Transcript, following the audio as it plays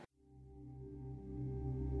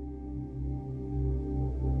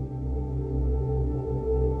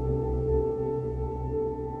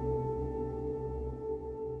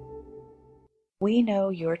We know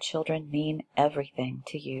your children mean everything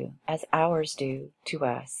to you, as ours do to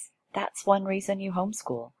us. That's one reason you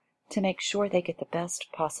homeschool, to make sure they get the best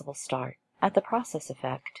possible start. At the Process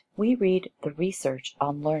Effect, we read the research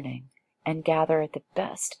on learning and gather the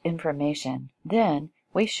best information. Then,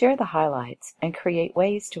 we share the highlights and create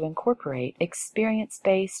ways to incorporate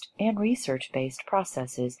experience-based and research-based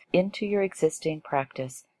processes into your existing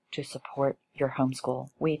practice to support your homeschool.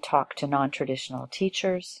 We talk to non-traditional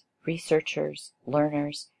teachers, researchers,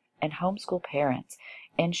 learners, and homeschool parents,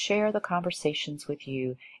 and share the conversations with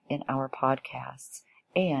you in our podcasts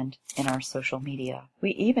and in our social media.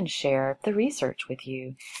 We even share the research with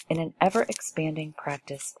you in an ever-expanding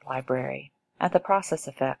practice library. At the Process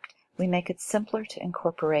Effect, we make it simpler to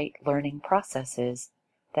incorporate learning processes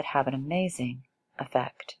that have an amazing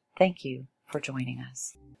effect. Thank you for joining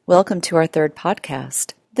us. Welcome to our third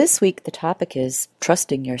podcast. This week, the topic is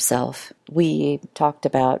trusting yourself. We talked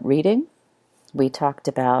about reading. We talked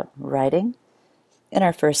about writing in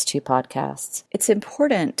our first two podcasts. It's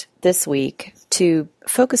important this week to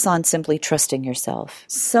focus on simply trusting yourself.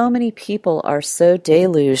 So many people are so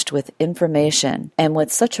deluged with information and with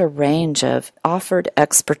such a range of offered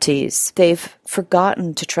expertise, they've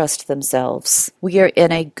forgotten to trust themselves. We are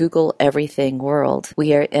in a Google everything world.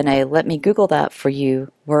 We are in a let me Google that for you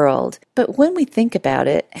world. But when we think about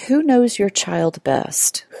it, who knows your child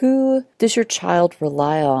best? Who does your child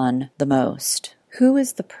rely on the most? Who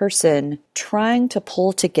is the person trying to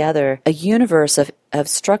pull together a universe of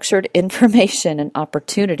structured information and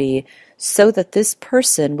opportunity so that this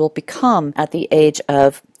person will become, at the age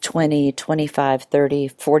of 20, 25, 30,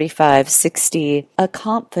 45, 60, a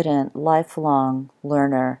confident, lifelong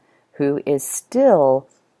learner who is still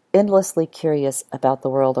endlessly curious about the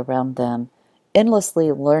world around them, endlessly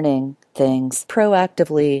learning things,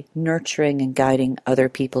 proactively nurturing and guiding other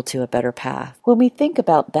people to a better path. When we think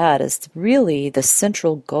about that as really the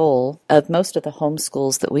central goal of most of the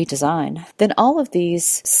homeschools that we design, then all of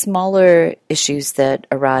these smaller issues that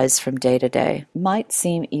arise from day to day might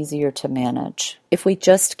seem easier to manage if we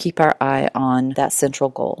just keep our eye on that central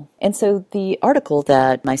goal. And so the article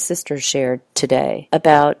that my sister shared today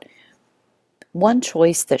about one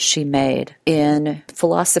choice that she made in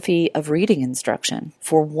philosophy of reading instruction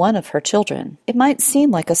for one of her children. It might seem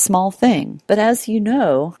like a small thing, but as you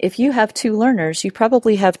know, if you have two learners, you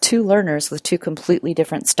probably have two learners with two completely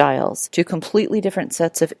different styles, two completely different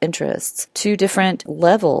sets of interests, two different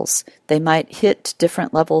levels. They might hit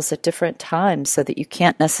different levels at different times so that you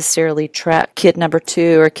can't necessarily track kid number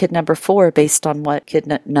 2 or kid number 4 based on what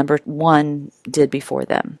kid number 1 did before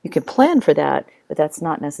them. You can plan for that, but that's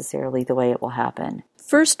not necessarily the way it will happen.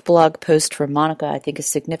 First blog post from Monica, I think, is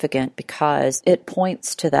significant because it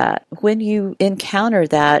points to that. When you encounter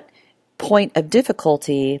that point of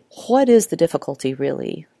difficulty, what is the difficulty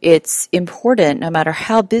really? It's important, no matter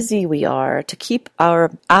how busy we are, to keep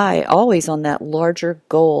our eye always on that larger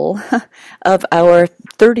goal of our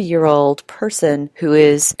 30-year-old person who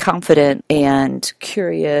is confident and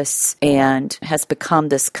curious and has become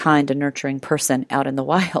this kind and nurturing person out in the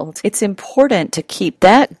wild. It's important to keep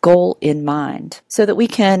that goal in mind so that we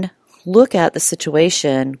can look at the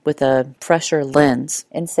situation with a fresher lens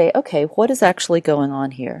and say, okay, what is actually going on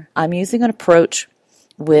here? I'm using an approach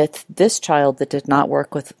with this child that did not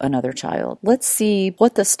work with another child. Let's see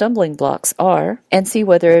what the stumbling blocks are and see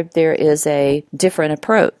whether there is a different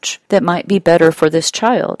approach that might be better for this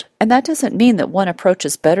child. And that doesn't mean that one approach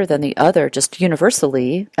is better than the other just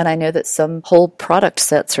universally. And I know that some whole product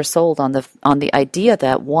sets are sold on the idea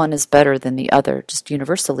that one is better than the other just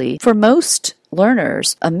universally. For most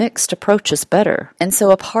learners, a mixed approach is better. And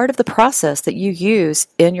so a part of the process that you use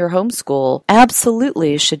in your homeschool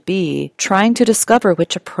absolutely should be trying to discover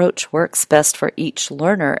which approach works best for each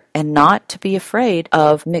learner and not to be afraid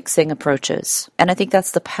of mixing approaches. And I think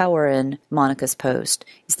that's the power in Monica's post,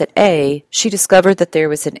 is that A, she discovered that there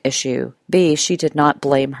was an issue. B, she did not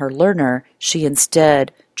blame her learner. She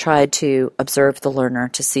instead tried to observe the learner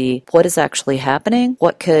to see what is actually happening,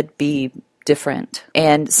 what could be different.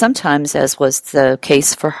 And sometimes, as was the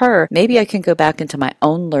case for her, maybe I can go back into my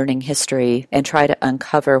own learning history and try to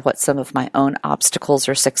uncover what some of my own obstacles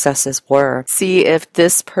or successes were. See if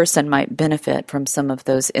this person might benefit from some of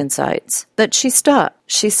those insights. But she stopped.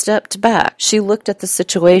 She stepped back. She looked at the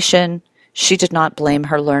situation. She did not blame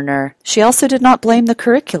her learner. She also did not blame the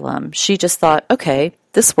curriculum. She just thought, okay,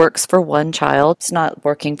 this works for one child. It's not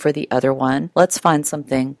working for the other one. Let's find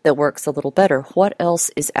something that works a little better. What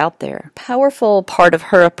else is out there? Powerful part of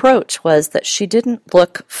her approach was that she didn't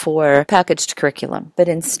look for packaged curriculum, but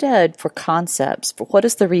instead for concepts, for what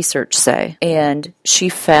does the research say? And she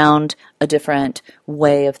found a different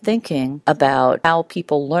way of thinking about how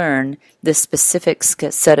people learn this specific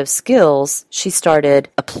set of skills, she started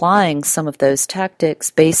applying some of those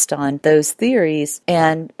tactics based on those theories,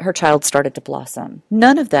 and her child started to blossom.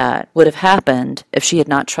 None of that would have happened if she had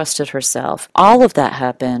not trusted herself. All of that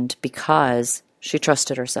happened because she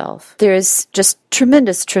trusted herself. There's just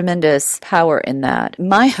tremendous, tremendous power in that.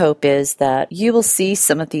 My hope is that you will see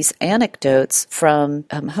some of these anecdotes from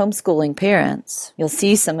homeschooling parents. You'll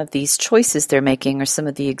see some of these choices they're making or some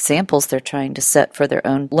of the examples they're trying to set for their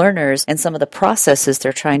own learners and some of the processes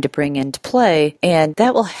they're trying to bring into play. And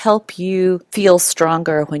that will help you feel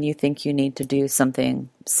stronger when you think you need to do something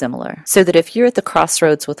similar. So that if you're at the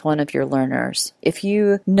crossroads with one of your learners, if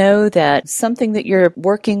you know that something that you're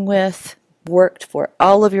working with worked for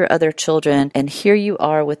all of your other children, and here you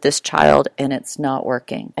are with this child and it's not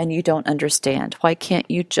working, and you don't understand. Why can't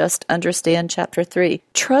you just understand chapter 3?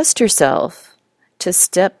 Trust yourself to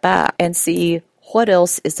step back and see what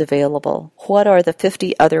else is available. What are the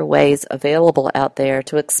 50 other ways available out there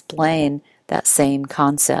to explain that same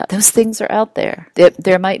concept? Those things are out there.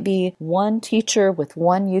 There might be one teacher with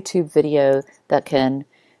one YouTube video that can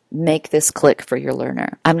make this click for your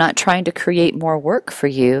learner. I'm not trying to create more work for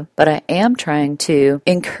you, but I am trying to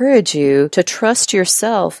encourage you to trust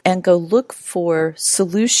yourself and go look for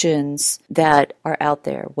solutions that are out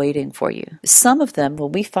there waiting for you. Some of them,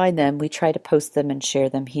 when we find them, we try to post them and share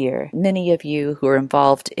them here. Many of you who are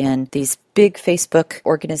involved in these big Facebook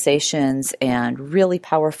organizations and really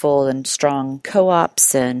powerful and strong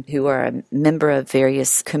co-ops and who are a member of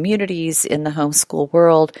various communities in the homeschool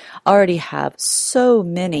world already have so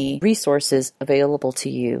many resources available to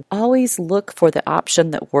you. Always look for the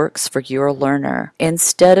option that works for your learner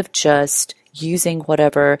instead of just using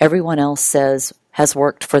whatever everyone else says has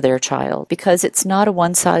worked for their child, because it's not a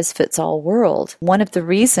one-size-fits-all world. One of the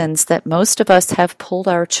reasons that most of us have pulled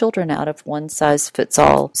our children out of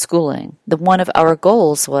one-size-fits-all schooling, one of our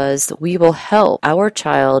goals was that we will help our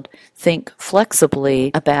child think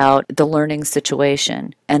flexibly about the learning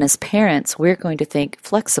situation. And as parents, we're going to think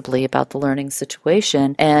flexibly about the learning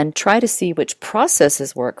situation and try to see which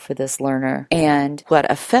processes work for this learner and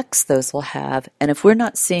what effects those will have. And if we're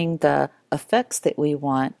not seeing the effects that we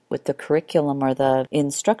want with the curriculum or the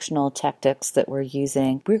instructional tactics that we're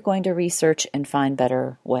using, we're going to research and find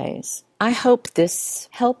better ways. I hope this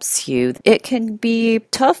helps you. It can be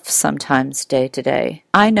tough sometimes day to day.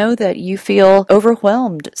 I know that you feel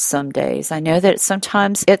overwhelmed some days. I know that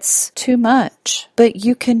sometimes it's too much, but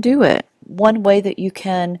you can do it. One way that you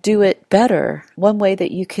can do it better, one way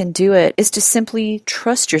that you can do it is to simply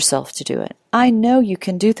trust yourself to do it. I know you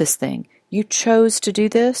can do this thing. You chose to do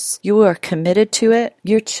this. You are committed to it.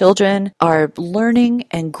 Your children are learning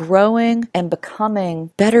and growing and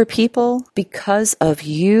becoming better people because of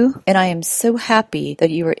you. And I am so happy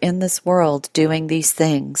that you are in this world doing these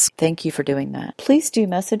things. Thank you for doing that. Please do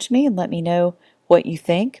message me and let me know what you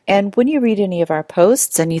think. And when you read any of our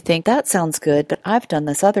posts and you think, that sounds good, but I've done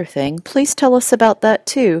this other thing, please tell us about that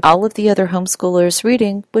too. All of the other homeschoolers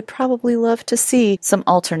reading would probably love to see some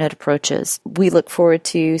alternate approaches. We look forward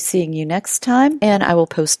to seeing you next time, and I will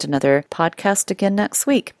post another podcast again next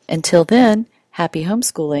week. Until then, happy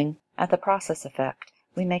homeschooling. At The Process Effect,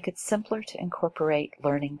 we make it simpler to incorporate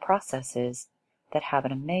learning processes that have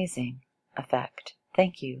an amazing effect.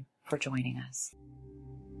 Thank you for joining us.